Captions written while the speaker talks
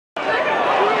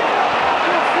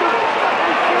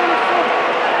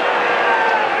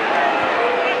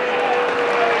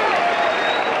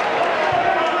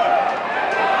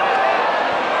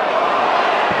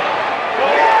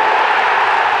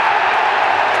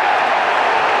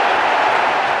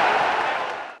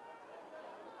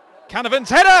Canavan's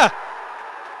header!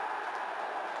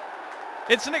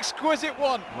 It's an exquisite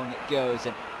one. Long it goes,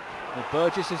 and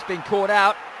Burgess has been caught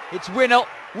out. It's Winnall.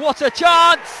 What a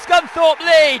chance! Scunthorpe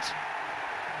lead!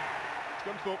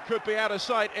 Scunthorpe could be out of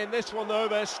sight in this one though.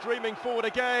 They're streaming forward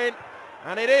again,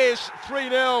 and it is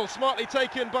 3-0. Smartly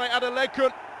taken by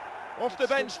Adelakun off the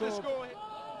bench to score.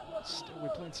 Still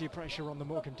with plenty of pressure on the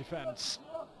Morecambe defence.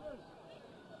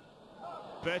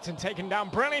 Burton taken down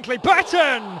brilliantly.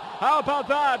 Burton! How about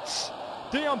that?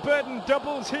 Deon Burton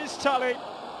doubles his tally.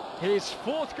 His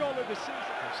 4th goal of the season.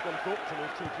 Scunthorpe to move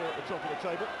too clear at the top of the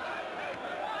table.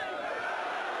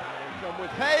 And they come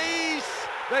with Hayes.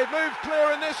 They've moved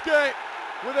clear in this game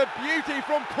with a beauty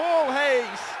from Paul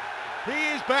Hayes.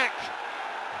 He is back.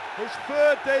 His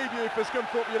 3rd debut for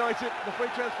Scunthorpe United. The free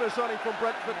transfer signing from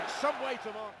Brentford. Some way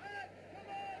to mark.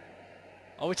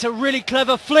 Oh, it's a really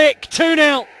clever flick.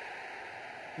 2-0.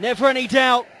 Never any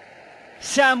doubt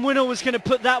Sam Winnall was going to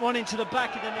put that one into the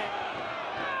back of the net.